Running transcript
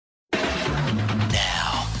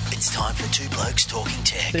It's time for Two Blokes Talking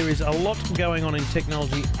Tech. There is a lot going on in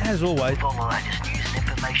technology, as always. With all the latest news and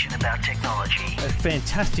information about technology. It's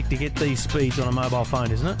fantastic to get these speeds on a mobile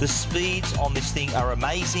phone, isn't it? The speeds on this thing are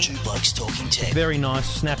amazing. Two Blokes Talking Tech. Very nice,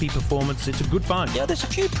 snappy performance. It's a good phone. Yeah, there's a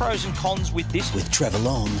few pros and cons with this. With Trevor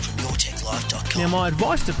Long from YourTechLife.com. Now, my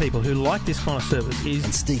advice to people who like this kind of service is...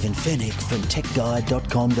 And Stephen Fennick from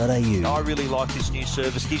TechGuide.com.au. I really like this new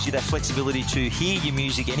service. Gives you that flexibility to hear your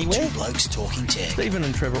music anywhere. Two Blokes Talking Tech. Stephen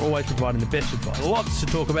and Trevor always providing the best advice. Lots to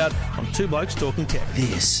talk about on Two Blokes Talking Tech.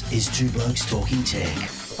 This is Two Blokes Talking Tech.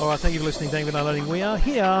 All right, thank you for listening. Thank you for downloading. We are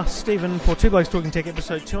here, Stephen, for Two Blokes Talking Tech,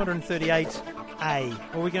 episode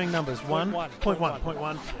 238A. Are we going numbers? Point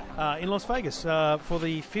one. In Las Vegas. For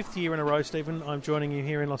the fifth year in a row, Stephen, I'm joining you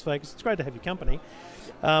here in Las Vegas. It's great to have your company.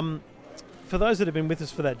 For those that have been with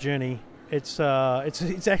us for that journey, it's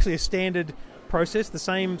actually a standard process, the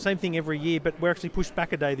same thing every year, but we're actually pushed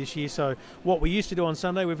back a day this year. So what we used to do on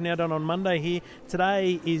Sunday, we've now done on Monday here.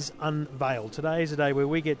 Today is Unveiled. Today is a day where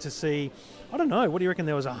we get to see, I don't know, what do you reckon?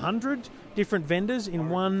 There was 100 different vendors in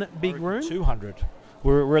one big room? 200.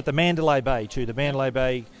 We're at the Mandalay Bay too. The Mandalay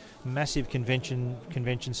Bay, massive convention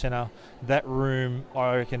centre. That room,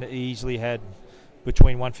 I reckon, easily had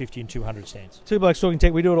between 150 and 200 stands. Two Blokes Talking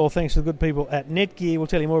Tech, we do it all thanks to the good people at Netgear. We'll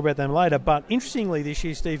tell you more about them later. But interestingly this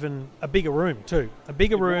year, Stephen, a bigger room too. A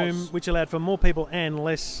bigger room which allowed for more people and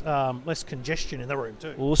less congestion in the room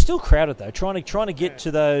too. Well, we're still crowded though. Trying to get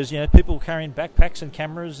to those, people carrying backpacks and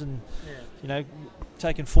cameras and,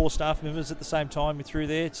 taking 4 staff members at the same time through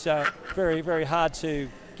there. It's very, very hard to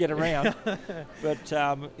get around, but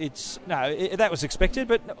that was expected.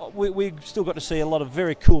 But we still got to see a lot of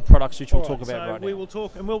very cool products, which we'll talk about right now. We will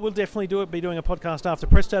talk, and we'll definitely be doing a podcast after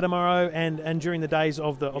press day tomorrow, and during the days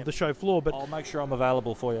of the show floor. But I'll make sure I'm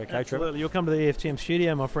available for you. Okay, absolutely. Trevor? You'll come to the EFTM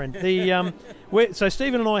studio, my friend. So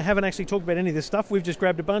Stephen and I haven't actually talked about any of this stuff. We've just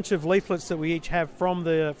grabbed a bunch of leaflets that we each have from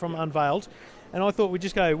Unveiled, and I thought we'd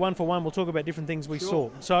just go one for one. We'll talk about different things we saw.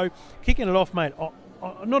 So kicking it off, mate.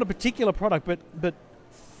 Not a particular product, but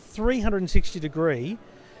 360 degree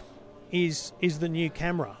is the new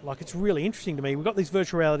camera. Like, it's really interesting to me. We've got these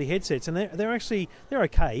virtual reality headsets, and they're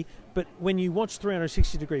okay, but when you watch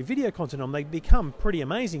 360 degree video content on them, they become pretty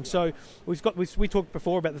amazing. So we talked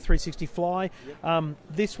before about the 360 Fly.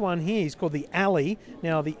 This one here is called the Alley.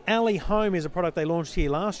 Now, the Alley Home is a product they launched here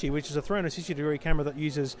last year, which is a 360 degree camera that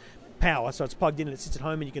uses power, so it's plugged in and it sits at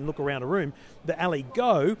home and you can look around a room. The Alley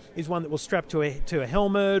Go is one that will strap to a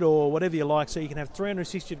helmet or whatever you like, so you can have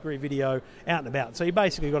 360 degree video out and about. So you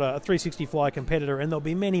basically got a 360 Fly competitor, and there'll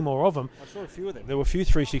be many more of them. I saw a few of them. There were a few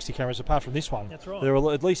 360 cameras apart from this one. That's right. There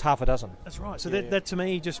were at least half a dozen. That's right. So that to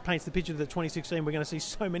me just paints the picture that 2016 we're going to see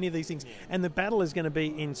so many of these things, and the battle is going to be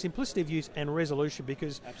in simplicity of use and resolution,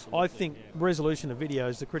 because I think resolution of video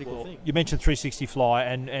is the critical thing. You mentioned 360 Fly,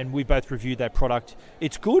 and we both reviewed that product.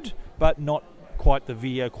 It's good, but not quite the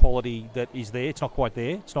video quality that is there. It's not quite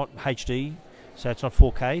there. It's not HD, so it's not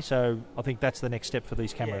 4K. So I think that's the next step for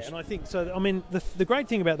these cameras. Yeah, and I think so. I mean, the great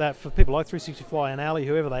thing about that for people like 360 Fly and Alley,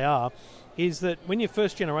 whoever they are, is that when you're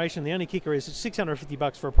first generation, the only kicker is it's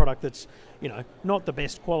 $650 for a product that's not the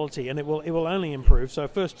best quality, and it will only improve. So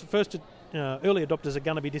first early adopters are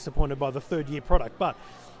going to be disappointed by the third year product, but.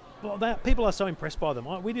 Well, people are so impressed by them.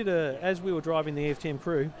 We did as we were driving the EFTM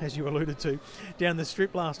crew, as you alluded to, down the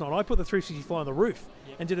strip last night. I put the 360 Fly on the roof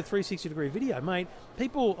and did a 360 degree video, mate.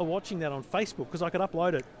 People are watching that on Facebook because I could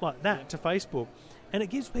upload it like that to Facebook, and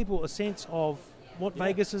it gives people a sense of what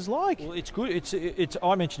Vegas is like. Well, it's good. It's.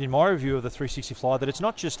 I mentioned in my review of the 360 Fly that it's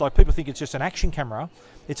not just like people think it's just an action camera.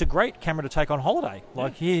 It's a great camera to take on holiday.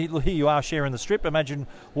 Like here you are sharing the strip. Imagine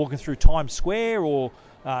walking through Times Square or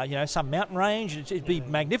some mountain range. It'd be a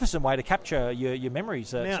magnificent way to capture your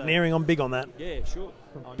memories. Mountaineering, I'm big on that. Yeah, sure.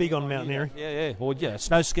 Big on mountaineering. Yeah. Or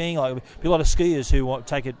snow skiing. Like be a lot of skiers who want to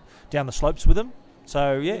take it down the slopes with them.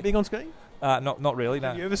 So yeah. Big on skiing? Not really, no.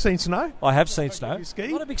 Have you ever seen snow? I have seen snow. You ski?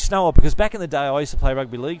 I'm not a big snower because back in the day I used to play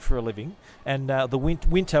rugby league for a living, and the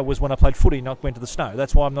winter was when I played footy, not went to the snow.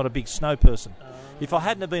 That's why I'm not a big snow person. If I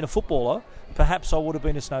hadn't have been a footballer, perhaps I would have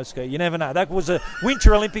been a snow skier. You never know. That was a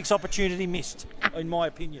Winter Olympics opportunity missed, in my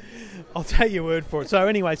opinion. I'll take your word for it. So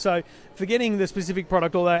anyway, forgetting the specific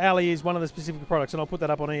product, although Alley is one of the specific products, and I'll put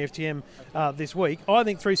that up on EFTM this week, I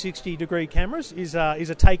think 360-degree cameras is a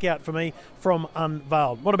takeout for me from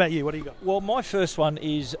Unveiled. What about you? What do you got? Well, my first one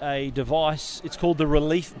is a device. It's called the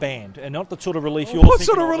Relief Band, and not the sort of relief you're thinking of. What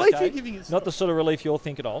sort of relief are you giving us? Not the sort of relief you're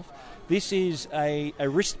thinking of. This is a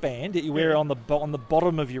wristband that you wear on the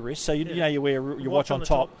bottom of your wrist. So you wear your watch on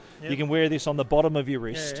top. Yep. You can wear this on the bottom of your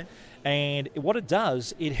wrist. Yeah. And what it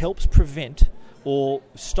does, it helps prevent or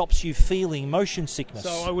stops you feeling motion sickness.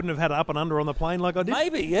 So I wouldn't have had up and under on the plane like I did?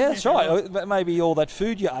 Maybe, yeah, that's right. Maybe all that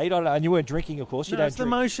food you ate, I don't know, and you weren't drinking, of course. You No, don't it's the drink.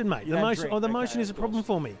 motion, mate. You The don't motion, drink. the Okay, motion is a of problem course.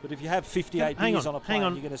 for me. But if you have 58 beers on a plane, you're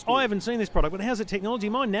going to spew. I haven't seen this product, but how's it technology?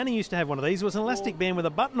 My nanny used to have one of these. It was an elastic band with a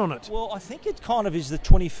button on it. Well, I think it kind of is the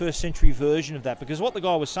 21st century version of that, because what the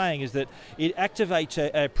guy was saying is that it activates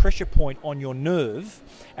a pressure point on your nerve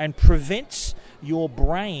and prevents your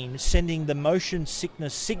brain sending the motion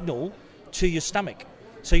sickness signal to your stomach.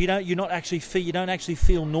 So you don't actually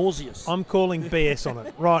feel nauseous. I'm calling BS on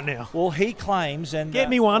it right now. Well, he claims, and Get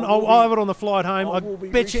me one. I'll have it on the flight home. I will be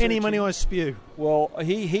bet you any researching. money I spew. Well,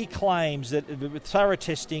 he claims that with thorough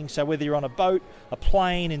testing, so whether you're on a boat, a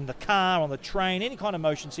plane, in the car, on the train, any kind of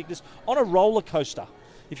motion sickness, on a roller coaster,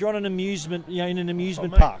 if you're on an amusement, in an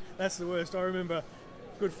amusement park. That's the worst. I remember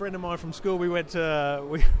a good friend of mine from school. We went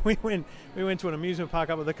we went to an amusement park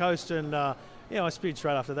up at the coast, and I spewed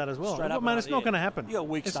straight after that as well. Straight up man, and it's out, not yeah. going to happen. You got a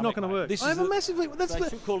weak It's stomach, not going to mate. work. This I is have a the- massively. they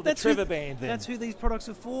should call it the that's Trevor band then. That's who these products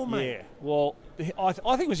are for, mate. Yeah. Well, I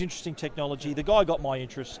think it was interesting technology. The guy got my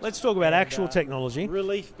interest. Let's talk about actual technology.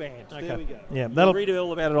 Relief band. Okay. There we go. Yeah, You'll read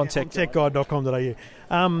all about it on techguide.com.au.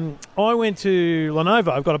 I went to Lenovo.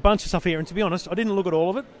 I've got a bunch of stuff here, and to be honest, I didn't look at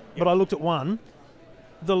all of it, but I looked at one.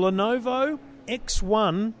 The Lenovo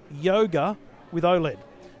X1 Yoga with OLED.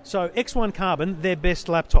 So X1 Carbon, their best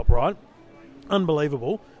laptop, right?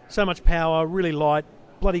 Unbelievable. So much power, really light,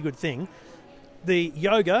 bloody good thing. The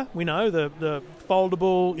Yoga, we know, the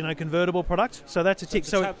foldable, convertible product. So that's a tick.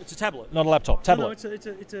 It's a tablet, not a laptop. Tablet. No,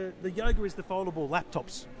 the Yoga is the foldable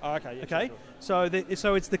laptops. Oh, okay. Yeah, Okay, sure.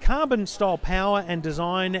 so it's the carbon style power and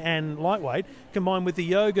design and lightweight combined with the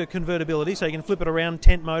Yoga convertibility, so you can flip it around,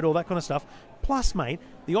 tent mode, all that kind of stuff. Plus, mate,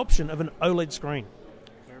 the option of an OLED screen.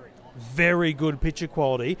 Very good picture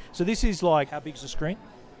quality. So this is like... How big's the screen?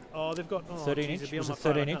 Oh, they've got 13 geez, inch? it'd be on Was my it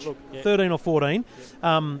phone, 13 I can't inch? look. Yeah. 13 or 14.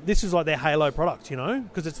 This is like their Halo product,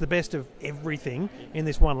 because it's the best of everything in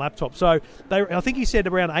this one laptop. So I think he said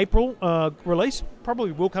around April release.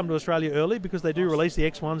 Probably will come to Australia early because they do release the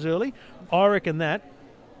X1s early. I reckon that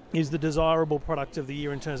is the desirable product of the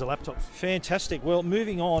year in terms of laptops. Fantastic. Well,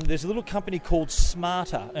 moving on, there's a little company called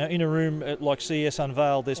Smarter in a room at like CES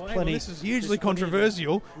Unveiled. There's plenty. This is hugely there's plenty of them.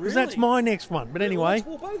 controversial because Really? that's my next one. But anyway,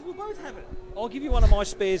 We'll both have it. I'll give you one of my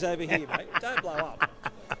spares over here, mate. Don't blow up.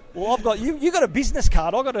 Well, I've got you got a business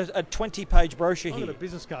card. I've got a 20-page brochure I've here. got a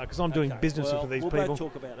business card because I'm doing business for these we'll people. both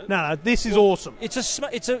talk about it. No, this is awesome. It's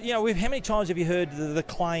a how many times have you heard the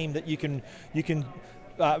claim that you can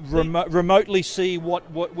remotely see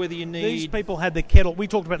whether you need. These people had the kettle. We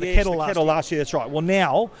talked about the kettle last year. That's right. Well,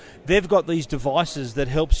 now they've got these devices that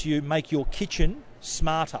helps you make your kitchen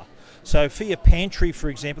smarter. So for your pantry, for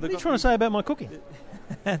example, What are you trying to say about my cooking?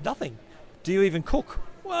 nothing. Do you even cook?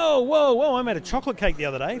 Whoa! I made a chocolate cake the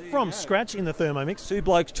other day from scratch in the Thermomix. Two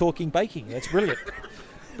blokes talking baking. That's brilliant.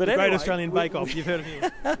 But Great anyway, Australian Bake Off. You've heard of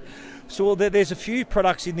it. So there's a few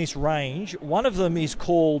products in this range. One of them is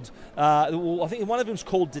called, I think one of them is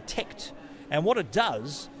called Detect. And what it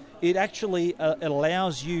does, it actually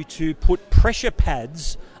allows you to put pressure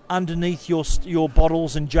pads underneath your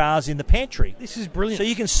bottles and jars in the pantry. This is brilliant. So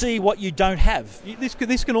you can see what you don't have.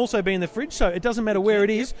 This can also be in the fridge, so it doesn't matter where it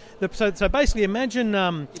is. So basically, imagine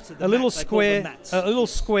a little square,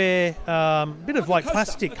 bit of like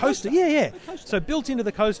plastic coaster. Yeah. So built into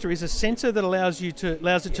the coaster is a sensor that allows it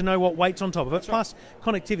to know what weight's on top of it. Plus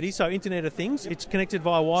connectivity, so Internet of Things. It's connected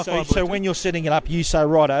via Wi-Fi. So when you're setting it up, you say,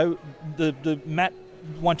 righto, the mat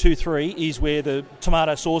 1, 2, 3 is where the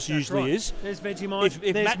tomato sauce usually is. There's Vegemite. If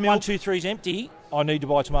there's mat milk. 1, 2, 3 is empty, I need to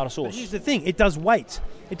buy tomato But sauce. here's the thing: it does weight.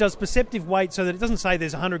 It does perceptive weight, so that it doesn't say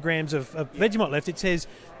there's 100 grams of Vegemite left. It says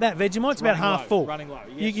that Vegemite's about half full. Running low.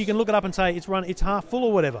 Yes. You can look it up and say it's half full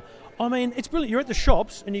or whatever. I mean, it's brilliant. You're at the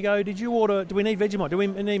shops and you go, "Did you order? Do we need Vegemite? Do we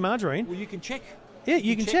need margarine?" Well, you can check. Yeah,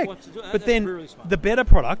 you can check. what to do. But That's then really smart. the better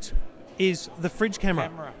product is the fridge camera.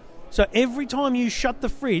 So every time you shut the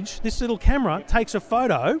fridge, this little camera takes a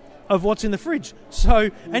photo of what's in the fridge. So,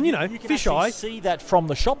 and you can fisheye. See that from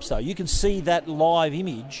the shops, though. You can see that live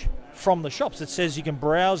image from the shops. It says you can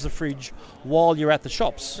browse the fridge while you're at the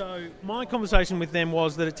shops. So my conversation with them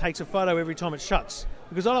was that it takes a photo every time it shuts,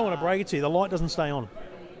 because I don't want to break it to you, the light doesn't stay on.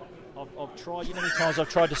 I've tried. You know how many times I've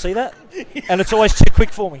tried to see that, and it's always too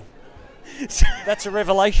quick for me. That's a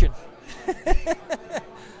revelation.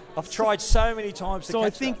 I've tried so many times to So catch I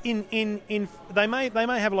think that. in they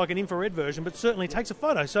may have like an infrared version, but certainly it takes a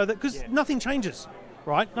photo, so that because nothing changes.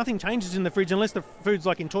 right? Nothing changes in the fridge unless the food's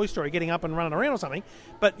like in Toy Story, getting up and running around or something.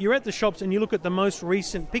 But you're at the shops and you look at the most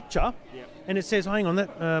recent picture, and it says, hang on,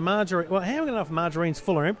 that margarine... Well, how enough margarine's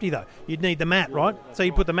full or empty, though? You'd need the mat, right? So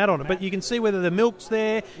you put the mat on it. But you can see whether the milk's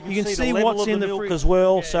there. You can see what's in the milk fridge as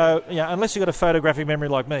well. So, unless you've got a photographic memory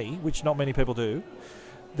like me, which not many people do,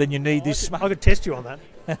 then you need this... I could test you on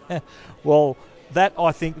that. Well, that,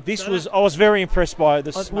 I think, I was very impressed by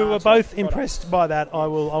this. We were both impressed by that.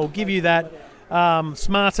 I'll give you that.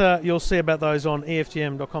 Smarter, you'll see about those on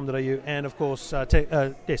EFTM.com.au and, of course, Tech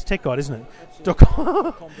Guide, isn't it?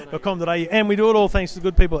 .com.au. And we do it all thanks to the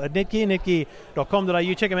good people at Netgear,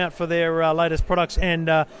 netgear.com.au. Check them out for their latest products. And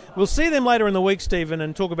we'll see them later in the week, Stephen,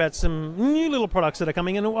 and talk about some new little products that are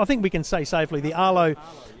coming. And I think we can say safely the Arlo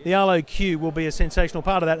Q will be a sensational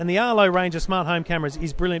part of that. And the Arlo range of smart home cameras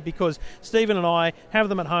is brilliant because Stephen and I have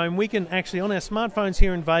them at home. We can actually, on our smartphones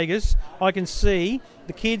here in Vegas, I can see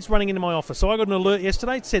the kids running into my office. So I got an alert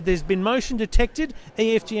yesterday. It said there's been motion detected,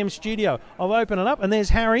 EFTM studio. I've opened it up and there's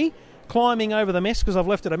Harry climbing over the mess because I've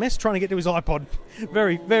left it a mess, trying to get to his iPod.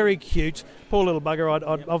 Very, very cute. Poor little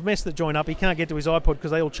bugger. I've messed the joint up. He can't get to his iPod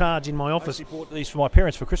because they all charge in my office. I actually bought these for my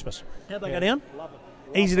parents for Christmas. How'd they go down? Love it.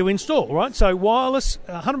 Easy to install, right? So wireless,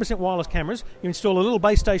 100% wireless cameras. You install a little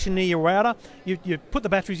base station near your router. You put the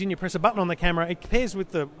batteries in. You press a button on the camera. It pairs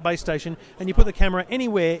with the base station, and you put the camera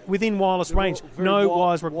anywhere within wireless range. No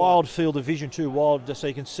wires required. Wild field of vision too. So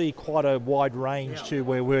you can see quite a wide range too,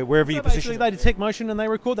 wherever you position. They detect motion and they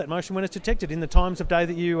record that motion when it's detected in the times of day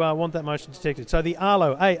that you want that motion detected. So the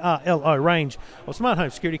Arlo ARLO range of smart home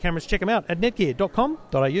security cameras. Check them out at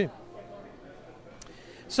netgear.com.au.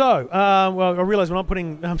 So, well, I realise we're not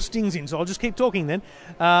putting stings in, so I'll just keep talking then.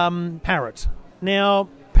 Parrot. Now,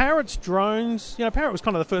 Parrot's drones, Parrot was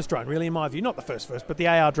kind of the first drone, really, in my view. Not the first, but the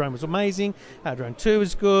AR drone was amazing. AR drone 2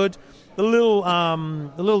 is good. The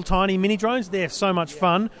little tiny mini drones, they're so much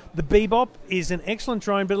fun. The Bebop is an excellent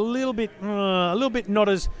drone, but a little bit not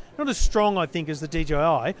as strong, I think, as the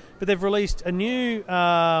DJI. But they've released a new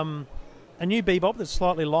Bebop that's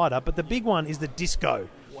slightly lighter, but the big one is the Disco.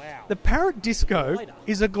 Wow. The Parrot Disco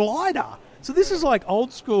is a glider. So this is like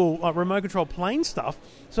old school remote control plane stuff.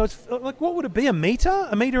 So it's like, what would it be? A meter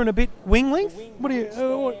and a bit wing length? What do you?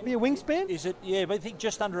 What be a wingspan? Is it? Yeah, but I think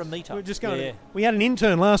just under a meter. We're just going. Yeah. We had an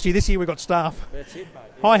intern last year. This year we got staff. That's it, mate.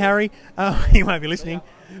 Hi, Harry. He won't be listening,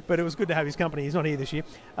 but it was good to have his company. He's not here this year.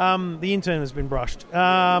 The intern has been brushed.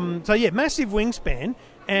 So yeah, massive wingspan,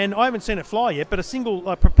 and I haven't seen it fly yet, but a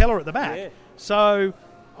single propeller at the back. Yeah. So.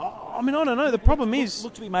 I mean, I don't know. The problem is...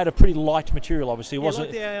 Looked to be made of pretty light material, obviously. Wasn't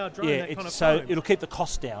like the AR drone, yeah, that kind of so foam. It'll keep the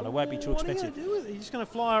cost down. It won't be too expensive. What are you going to do with it? You're just going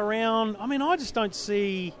to fly around. I mean, I just don't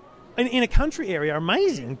see... In a country area,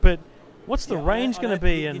 amazing, but what's the range going to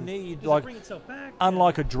be? You and need, does it bring itself back?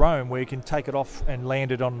 Unlike a drone where you can take it off and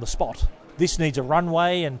land it on the spot. This needs a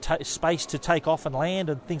runway and space to take off and land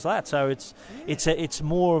and things like that. So it's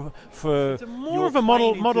more for of a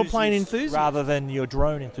model plane enthusiast rather than your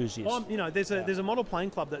drone enthusiast. There's a model plane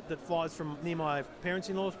club that flies from near my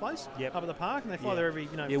parents-in-law's place up at the park, and they fly there every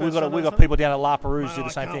we've got people down at La Perouse do the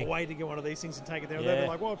same thing. I can't wait to get one of these things and take it there. They'll be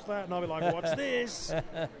like, "What's that?" And I'll be like, "What's this?"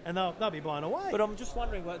 And they'll be blown away. But I'm just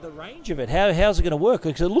wondering the range of it. How's it going to work?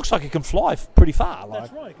 Because it looks like it can fly pretty far.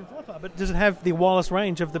 That's right, it can fly far. But does it have the wireless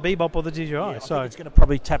range of the Bebop or the DJI? I think it's going to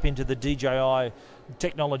probably tap into the DJI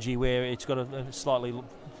technology where it's got a slightly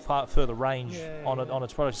further range on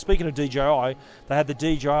its product. Speaking of DJI, they had the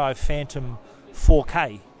DJI Phantom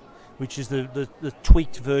 4K, which is the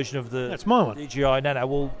tweaked version of the That's my one. DJI.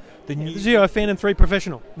 The new DJI Phantom 3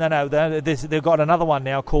 Professional. No, they've got another one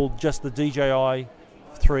now called just the DJI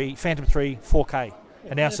Phantom 3 4K.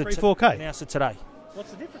 Announced it today.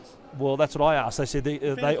 What's the difference? Well, that's what I asked. They said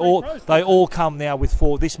they all come now with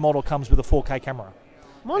this model comes with a 4K camera.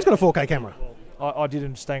 Mine's got a 4K camera. I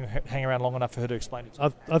didn't hang around long enough for her to explain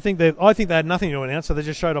it. I think they had nothing to announce, so they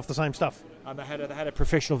just showed off the same stuff. And they had a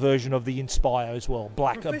professional version of the Inspire as well,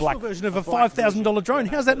 black version of a $5,000 drone.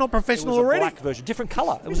 How's that not professional already? Black version, different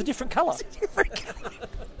colour. It was a different colour. It's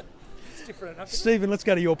different enough. Stephen, let's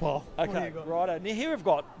go to your pile. Okay, righto. Now here we've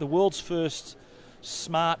got the world's first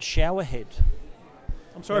smart shower head.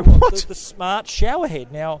 I'm sorry, what? The smart shower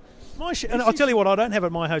head. Now, and I'll tell you what, I don't have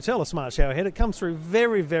at my hotel a smart shower head. It comes through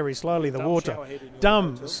very, very slowly, the water.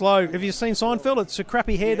 Slow. Have you seen Seinfeld? It's a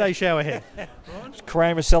crappy hair day shower head.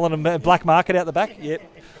 Kramer selling a black market out the back? Yep.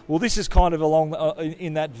 Well, this is kind of along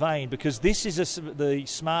in that vein because this is the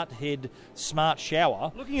smart head, smart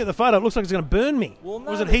shower. Looking at the photo, it looks like it's going to burn me. Well, no,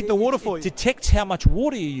 or does it heat the water for you? It detects how much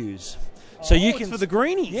water you use. So you it's can for the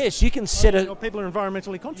greenies. Yes, you can set a. People are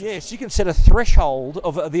environmentally conscious. Yes, you can set a threshold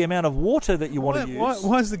of the amount of water that you want to use.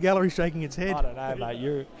 Why is the gallery shaking its head? I don't know,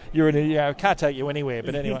 mate. You're in a, can't take you anywhere.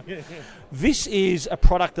 But anyway, this is a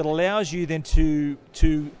product that allows you then to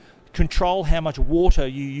control how much water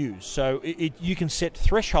you use. So you can set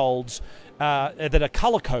thresholds that are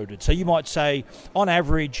colour-coded. So you might say, on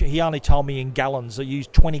average, he only told me in gallons, I use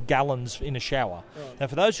 20 gallons in a shower. Right. Now,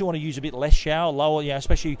 for those who want to use a bit less shower, lower,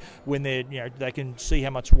 especially when they can see how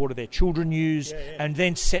much water their children use, and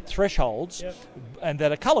then set thresholds and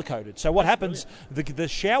that are colour-coded. So what happens, the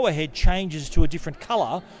shower head changes to a different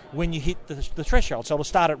colour when you hit the threshold. So it'll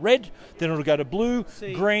start at red, then it'll go to blue,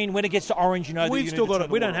 green. When it gets to orange, you know that we've you still need to got it.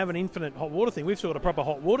 We don't have an infinite hot water thing. We've still got a proper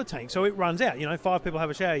hot water tank, so it runs out. 5 people have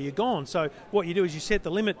a shower, you're gone. So what you do is you set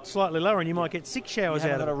the limit slightly lower, and you might get 6 showers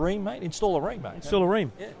out of it. A ream, mate? Install a ream, mate. Install a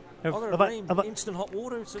ream. Yeah. I've got a ream, instant hot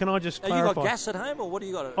water. Can I just clarify? Have you got gas at home, or what do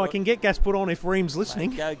you got? I can get gas put on if Ream's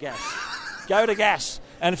listening. Mate, go gas. Go to gas.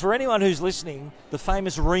 And for anyone who's listening, the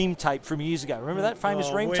famous ream tape from years ago. Remember that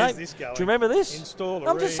famous ream tape? This going? Do you remember this? Install a ream.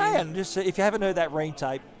 I'm just saying. If you haven't heard that ream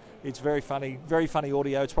tape, it's very funny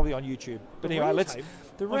audio. It's probably on YouTube. But anyway, let's.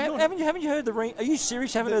 Haven't you heard the ream? Are you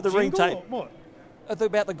serious? You haven't heard the ream tape? What?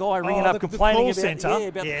 About the guy ringing up complaining about the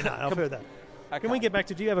call centre. I've heard that. Okay. Can we get back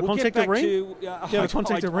to? Do you have a we'll contact at Ream? Do you have a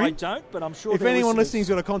contact at Ream? I don't, but I'm sure. If anyone listening's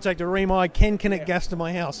got a contact at Ream, I can connect gas to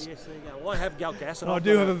my house. Yes, there you go. Well, I have gas, and I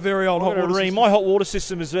do have a very old hot water system. My hot water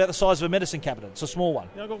system is about the size of a medicine cabinet. It's a small one.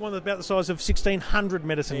 I've got one that's about the size of 1,600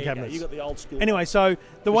 medicine cabinets. You got the old school. Anyway, so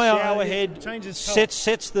the way shower head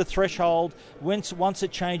sets the threshold. Once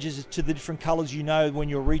it changes to the different colours, when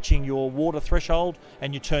you're reaching your water threshold,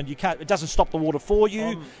 and you can't. It doesn't stop the water for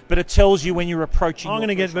you, but it tells you when you're approaching. I'm going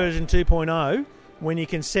to get version 2.0 when you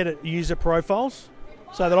can set it user profiles,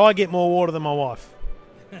 so that I get more water than my wife.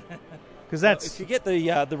 Because if you get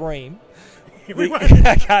the ream.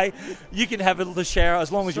 Okay, you can have the shower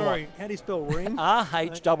as long as you want. Sorry, how do you spell ream?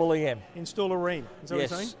 RHEEM. Install a ream. Is that what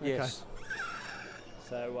you're saying? Yes.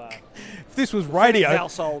 Okay. So, if this was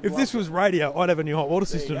radio, I'd have a new hot water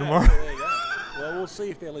system tomorrow. There you go. Well, we'll see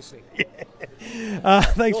if they're listening.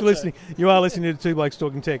 Thanks for listening. You are listening to Two Blokes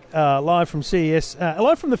Talking Tech, live from CES,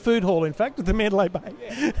 live from the food hall, in fact, at the Mandalay Bay.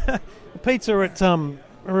 Yeah. Pizza at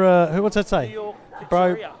what's that say? New York,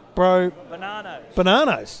 Bro.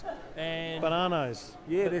 Bananos. Bananos.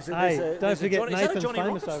 Yeah, don't forget Nathan's Johnny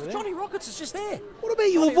famous Rockets. over there. Johnny Rockets is just there. What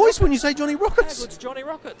about your voice when you say Johnny Rockets? How good's Johnny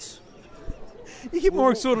Rockets? You get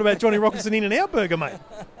more excited about Johnny Rockets than In-N-Out Burger, mate.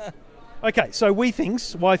 Okay, so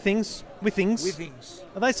Withings.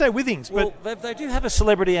 They say Withings, but they do have a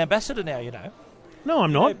celebrity ambassador now. No,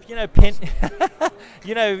 I'm not. Penn.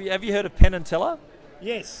 Have you heard of Penn and Teller?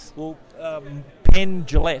 Yes. Well, Penn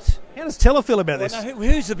Gillette. How does Teller feel about this? No,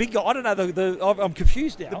 who's the big guy? I don't know. I'm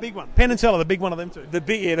confused now. The big one. Penn and Teller, the big one of them two. The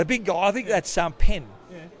big guy. I think that's Penn.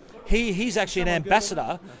 Yeah. He's actually an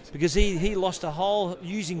ambassador because he lost a whole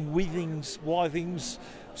using Withings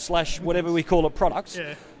 / whatever we call it products.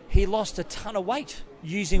 Yeah. He lost a ton of weight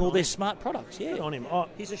using all their smart products. Yeah, on him.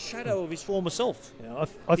 He's a shadow of his former self. Yeah,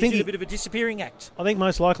 I think he did a bit of a disappearing act. I think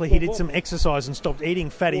most likely he did some exercise and stopped eating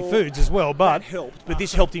fatty foods as well. But that helped. But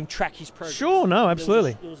this helped him track his progress. Sure, no,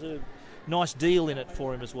 absolutely. There was a nice deal in it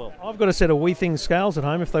for him as well. I've got a set of Withings scales at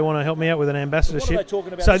home if they want to help me out with an ambassadorship. What are they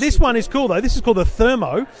talking about? So this one is cool though. This is called the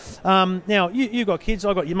Thermo. Now you got kids.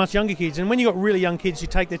 I've got much younger kids, and when you got really young kids, you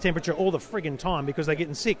take their temperature all the friggin' time because they're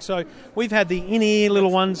getting sick. So we've had the in-ear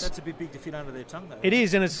little ones. That's a bit big to fit under their tongue, though. It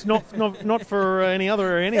is, and it's not for any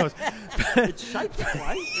other anyways. It's shaped that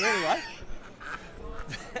way. Anyway.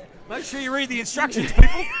 Make sure you read the instructions,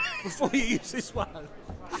 people, before you use this one.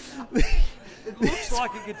 It looks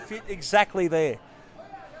like it could fit exactly there.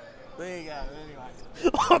 There you go.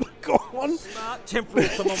 Anyway. I've got one. Smart temporal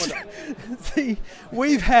thermometer. See,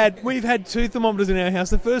 we've had 2 thermometers in our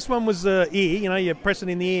house. The first one was ear. You press it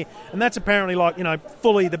in the ear, and that's apparently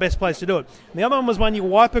fully the best place to do it. And the other one was one you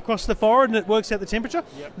wipe across the forehead and it works out the temperature.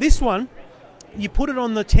 Yep. This one, you put it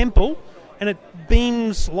on the temple and it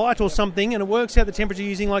beams light or something, and it works out the temperature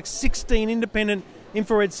using 16 independent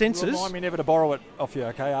infrared sensors. Remind me never to borrow it off you,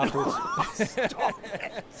 okay, afterwards. Stop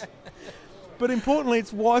it. But importantly,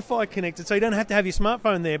 it's Wi-Fi connected, so you don't have to have your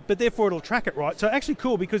smartphone there, but therefore it'll track it, right? So actually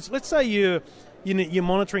cool, because let's say you're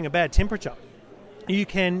monitoring a bad temperature. You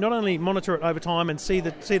can not only monitor it over time and see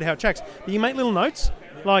how it tracks, but you make little notes,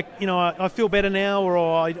 like, I feel better now,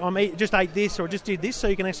 or just ate this, or just did this, so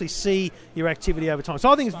you can actually see your activity over time. So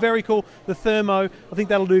I think it's very cool. The thermo, I think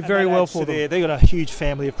that'll do very well for them. They've got a huge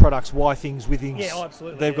family of products, Y Things, Withings. Yeah,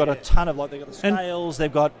 absolutely. They've got a ton of, they've got the scales,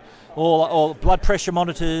 they've got all blood pressure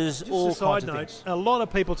monitors, just all a side kinds of note, things. a lot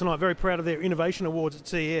of people tonight very proud of their innovation awards at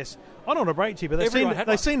CES. I don't want to break to you, but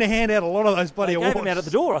they seem to hand out a lot of those bloody awards. They gave them out at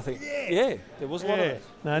the door, I think. Yeah, there was a lot of those.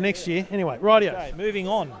 No, next year. Anyway, rightio. Okay, moving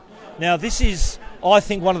on. Now, this is, I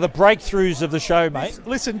think, one of the breakthroughs of the show, mate.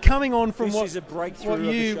 Listen, coming on from This is a breakthrough of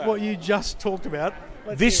the show. what you just talked about.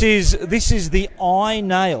 This is the eye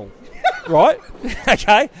nail, right?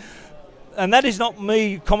 Okay, and that is not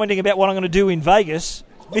me commenting about what I'm going to do in Vegas.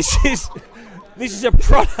 This is a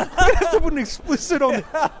product. I have to put an explicit on it.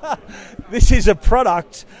 This is a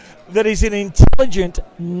product that is an intelligent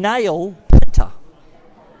nail printer.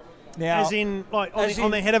 Now, As in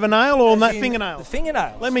on the head of a nail, or on that fingernail? The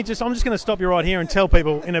fingernail. I'm just going to stop you right here and tell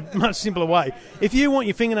people in a much simpler way. If you want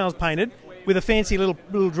your fingernails painted with a fancy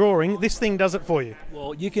little drawing, this thing does it for you.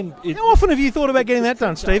 Well, you can. How often have you thought about getting that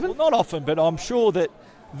done, Stephen? Well, not often, but I'm sure that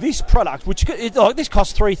this product, this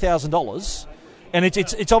costs $3,000, and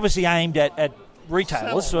it's obviously aimed at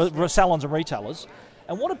retailers, salons and retailers.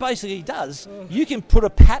 And what it basically does, you can put a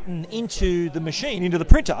pattern into the machine, into the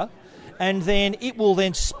printer, and then it will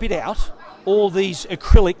then spit out all these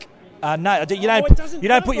acrylic nails. You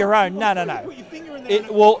don't put your own. No. Put your finger in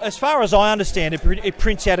there. Well, as far as I understand, it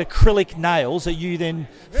prints out acrylic nails that you then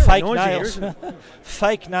fake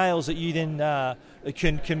nails that you then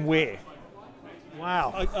can wear.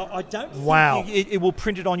 Wow. I don't think it will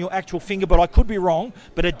print it on your actual finger, but I could be wrong.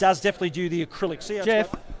 But it does definitely do the acrylic. See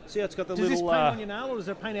how it's got the does little. Does this paint on your nail, or does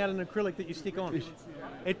it paint out an acrylic that you stick on?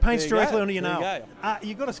 It paints directly onto your nail.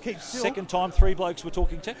 You've got to keep still. Second time three blokes were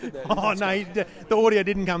talking tech with that. Oh, no, the audio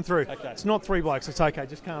didn't come through. Okay. It's not three blokes. It's okay.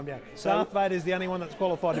 Just calm down. Darth Vader's the only one that's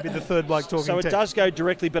qualified to be the third bloke talking So it tech. does go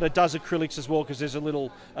directly, but it does acrylics as well, because there's a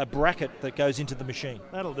little bracket that goes into the machine.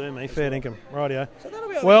 That'll do me. Fair dinkum. Rightio.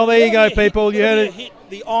 So well, there you go, people. You heard it. Hit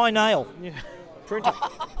the eye nail. Yeah. Printer.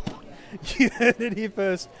 You heard it here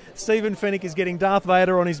first. Stephen Fennick is getting Darth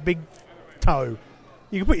Vader on his big toe.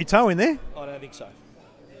 You can put your toe in there. I don't think so.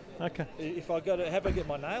 Okay. If I have to get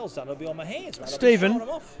my nails done, it'll be on my hands, mate. Stephen, them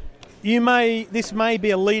off. this may be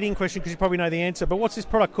a leading question because you probably know the answer, but what's this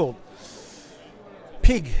product called?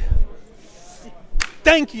 Pig.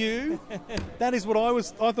 Thank you. That is what I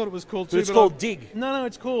thought it was called too. But it's called Dig. No,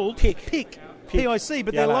 it's called Pick. PIC,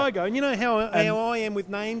 but Yeah, their no. logo. And you know how I am with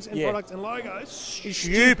names and products and logos? It's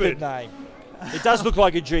Stupid name. It does look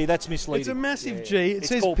like a G. That's misleading. It's a massive G. It It's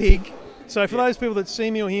says called pig. So for those people that see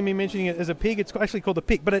me or hear me mentioning it as a pig, it's actually called the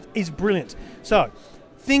Pick, but it is brilliant. So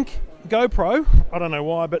think GoPro, I don't know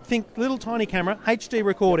why, but think little tiny camera, HD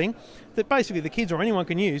recording, that basically the kids or anyone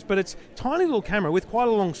can use, but it's tiny little camera with quite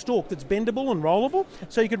a long stalk that's bendable and rollable,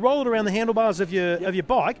 so you could roll it around the handlebars of your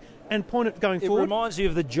bike and point it going forward. It reminds you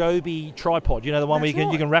of the Joby tripod, the one That's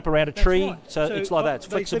where you can wrap around a tree. Right. So it's like that. It's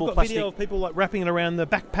flexible they've got plastic. video of people like wrapping it around the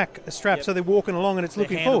backpack strap, so they're walking along and it's The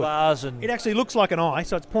looking forward. handlebars and It actually looks like an eye,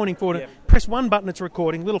 so it's pointing forward. Yep. Press one button, it's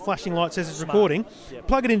recording. Little flashing light says it's Smart. recording. Yep.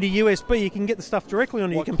 Plug it into USB, you can get the stuff directly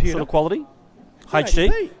onto your what computer. sort of quality? 1080p.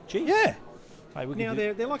 HD? Jeez. Yeah. Hey, we can Now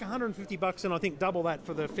do- they're like $150, and I think double that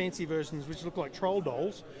for the fancy versions, which look like troll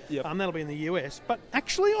dolls. Yep. That'll be in the US. But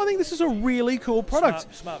actually, I think this is a really cool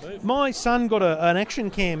product. Smart move. My son got an action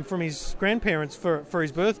cam from his grandparents for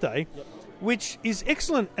his birthday, which is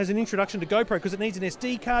excellent as an introduction to GoPro because it needs an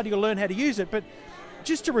SD card. You'll learn how to use it, but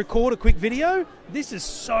just to record a quick video, this is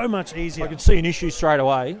so much easier. I can see an issue straight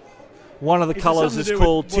away. One of the Is it colours something to is do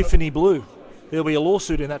called with what- Tiffany Blue. There'll be a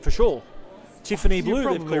lawsuit in that for sure. Tiffany Blue,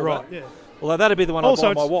 You're they've probably called right. that. Yeah. Although that'd be the one Also,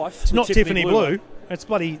 I buy my wife. it's the not Tiffany blue. one.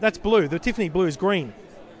 That's blue. The Tiffany blue is green.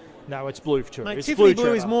 No, it's blue too. Mate, It's Tiffany blue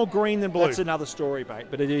Trevor. is more green than blue. That's another story, mate.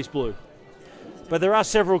 But it is blue. But there are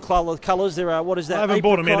several colours. There are, what is that? I haven't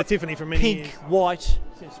bought them out Apricot, of Tiffany for many pink, years. white,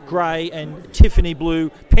 grey, and Tiffany blue,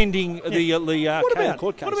 pending the What Kane about,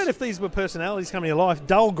 court case. what about if these were personalities coming to life?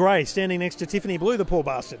 Dull grey standing next to Tiffany blue, the poor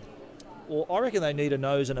bastard. Well, I reckon they need a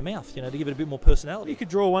nose and a mouth, to give it a bit more personality. You could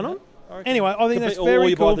draw one on. I reckon. Anyway, I think Could that's be- Or very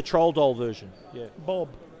you cool. buy the troll doll version. Yeah. Bob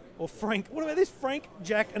or Frank. What about this? Frank,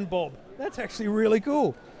 Jack, and Bob. That's actually really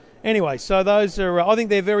cool. Anyway, so those are. I think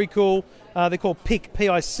they're very cool. They're called PIC,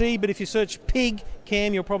 P-I-C. But if you search Pig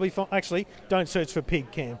Cam, you'll probably find. Actually, don't search for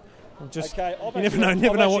Pig Cam. Just Okay, you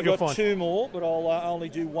never know what you'll find. Two more, but I'll only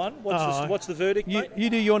do one. What's the verdict, mate? You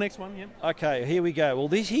do your next one. Yeah. Okay, here we go. Well,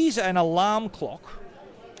 here's an alarm clock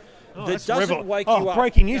that that's doesn't wake you up.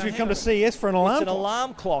 Breaking news! No, We've hang come on. to CES for an alarm. It's an clock.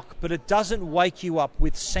 alarm clock, but it doesn't wake you up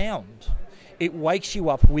with sound. It wakes you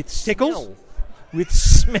up with Tickles? smell. with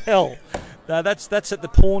smell. Now that's at the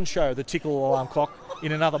pawn show, the tickle alarm clock,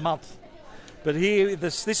 in another month. But here,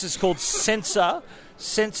 this is called Sensor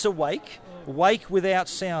Wake without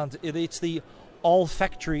sound. It's the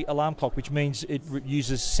olfactory alarm clock, which means it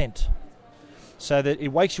uses scent. So that it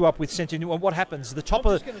wakes you up with scent. And what happens? The top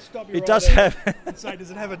of it does have. And say, does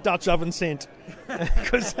it have a Dutch oven scent?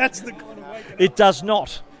 Because that's the kind of wake. It does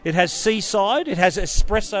not. It has seaside. It has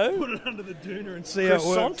espresso. Put it under the doona and see how it works.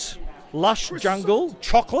 Croissant, lush jungle,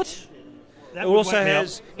 chocolate. It also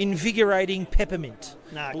has invigorating peppermint.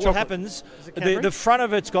 What happens, the front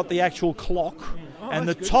of it's got the actual clock, and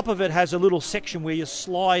the top of it has a little section where you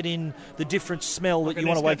slide in the different smell that you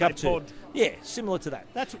want to wake up to. Yeah, similar to that.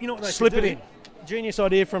 That's you know what they slip should it do? in. Genius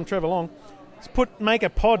idea from Trevor Long. Make a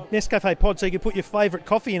pod, Nescafe pod, so you can put your favourite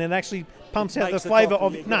coffee in and it actually pumps out the flavour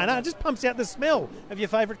of it. No, it just pumps out the smell of your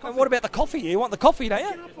favourite coffee. And what about the coffee? You want the coffee, don't you?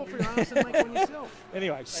 Get up off your ass and make one yourself.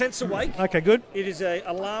 Anyway, Sensor Wake. Okay, good. It is an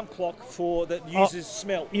alarm clock that uses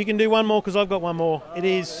smell. You can do one more because I've got one more. It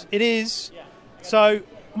is. Yeah. So,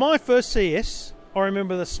 my first CES, I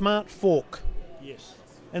remember the smart fork. Yes.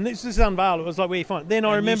 And this is Unveiled. It was like, where you find it. Then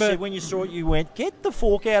I remember... You said when you saw it, you went, get the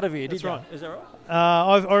fork out of here. That's right. Is that right?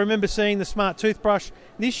 I remember seeing the smart toothbrush.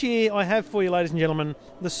 This year, I have for you, ladies and gentlemen,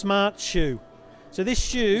 the smart shoe. So this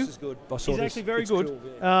shoe is good. Is actually very good. Cool,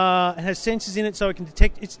 yeah. It has sensors in it so it can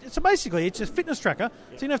detect. So basically, it's a fitness tracker. Yeah.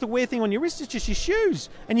 So you don't have to wear a thing on your wrist. It's just your shoes,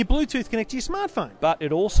 and your Bluetooth connect to your smartphone. But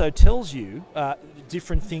it also tells you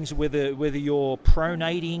different things, whether you're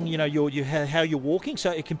pronating, how you're walking.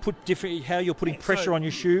 So it can put different how you're putting pressure on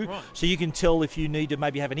your shoe. Right. So you can tell if you need to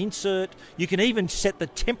maybe have an insert. You can even set the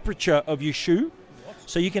temperature of your shoe,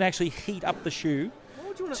 so you can actually heat up the shoe.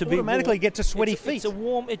 To automatically get to sweaty feet. It's a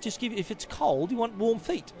warm. It just gives. If it's cold, you want warm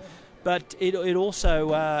feet. But it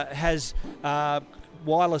also has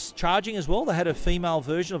wireless charging as well. They had a female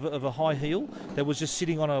version of a high heel that was just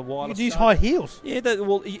sitting on a wireless. You'd use high heels. Yeah.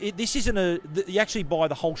 This isn't you actually buy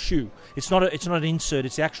the whole shoe. It's not an insert.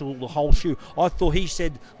 It's the whole shoe. I thought he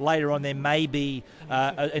said later on there may be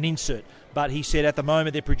an insert, but he said at the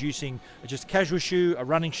moment they're producing just a casual shoe, a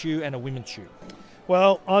running shoe, and a women's shoe.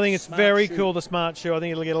 Well, I think it's very cool, the smart shoe. I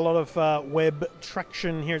think it'll get a lot of web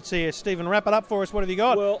traction here at CES. Stephen, wrap it up for us. What have you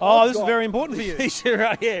got? Well, this is very important for you.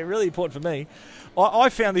 Yeah, really important for me. I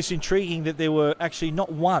found this intriguing that there were actually not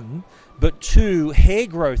one, but two hair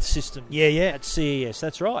growth systems at CES.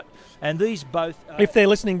 That's right. And these both... if they're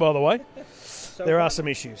listening, by the way. There are some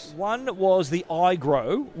issues. One was the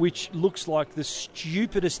iGrow, which looks like the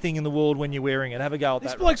stupidest thing in the world when you're wearing it. Have a go at that.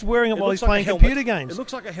 This bloke's wearing it while he's playing like computer games. It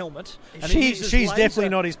looks like a helmet. She's definitely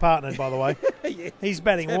not his partner, by the way. Yeah, he's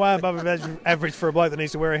batting way above average for a bloke that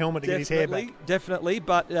needs to wear a helmet to get his hair back. Definitely,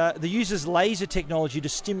 but the uses laser technology to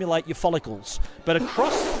stimulate your follicles. But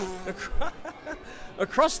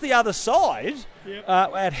across the other side,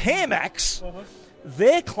 at HairMax...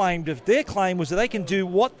 Their claim was that they can do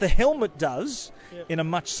what the helmet does in a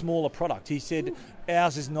much smaller product. He said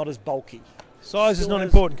ours is not as bulky. Size is not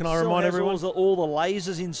important. Can I remind everyone? All the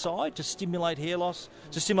lasers inside to stimulate hair loss,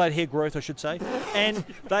 to stimulate hair growth, I should say. And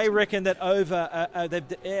they reckon that over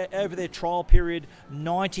their trial period,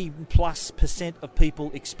 90+% of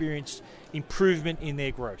people experienced improvement in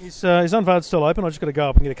their growth. Is Unveiled still open? I just got to go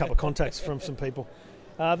up and get a couple of contacts from some people.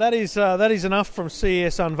 That is enough from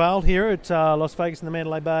CES Unveiled here at Las Vegas in the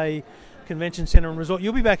Mandalay Bay Convention Centre and Resort.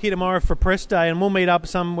 You'll be back here tomorrow for Press Day, and we'll meet up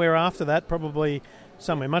somewhere after that, probably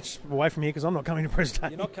somewhere much away from here because I'm not coming to Press Day.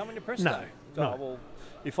 You're not coming to Press Day? No. Well,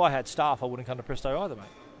 if I had staff, I wouldn't come to Press Day either, mate.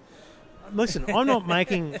 Listen, I'm not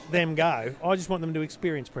making them go. I just want them to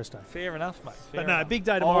experience Press Day. Fair enough, mate. Big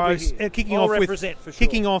day tomorrow.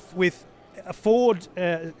 Kicking off with Ford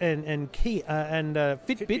and Kia and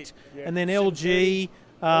Fitbit, and then LG.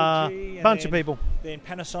 Bunch of people. Then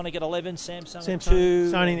Panasonic at 11, Samsung at 2,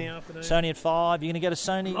 2, Sony in the afternoon, Sony at 5. You're going to go to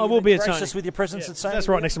Sony? I will be at Grace Sony. us with your presence at Sony. That's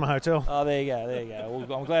right next to my hotel. Oh, there you go.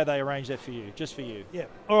 Well, I'm glad they arranged that for you, just for you. Yeah.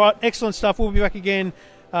 All right, excellent stuff. We'll be back again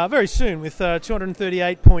very soon with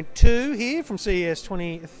 238.2 here from CES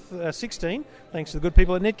 2016. Thanks to the good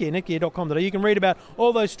people at Netgear, netgear.com.au. You can read about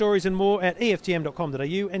all those stories and more at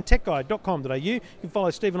eftm.com.au and techguide.com.au. You can follow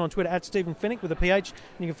Stephen on Twitter at Stephen Fennick with a PH, and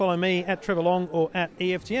you can follow me at Trevor Long or at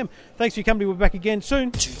EFTM. Thanks for your company. We'll be back again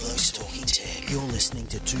soon. Two Blokes Talking Tech. You're listening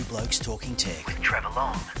to Two Blokes Talking Tech with Trevor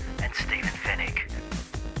Long and Stephen Fennick.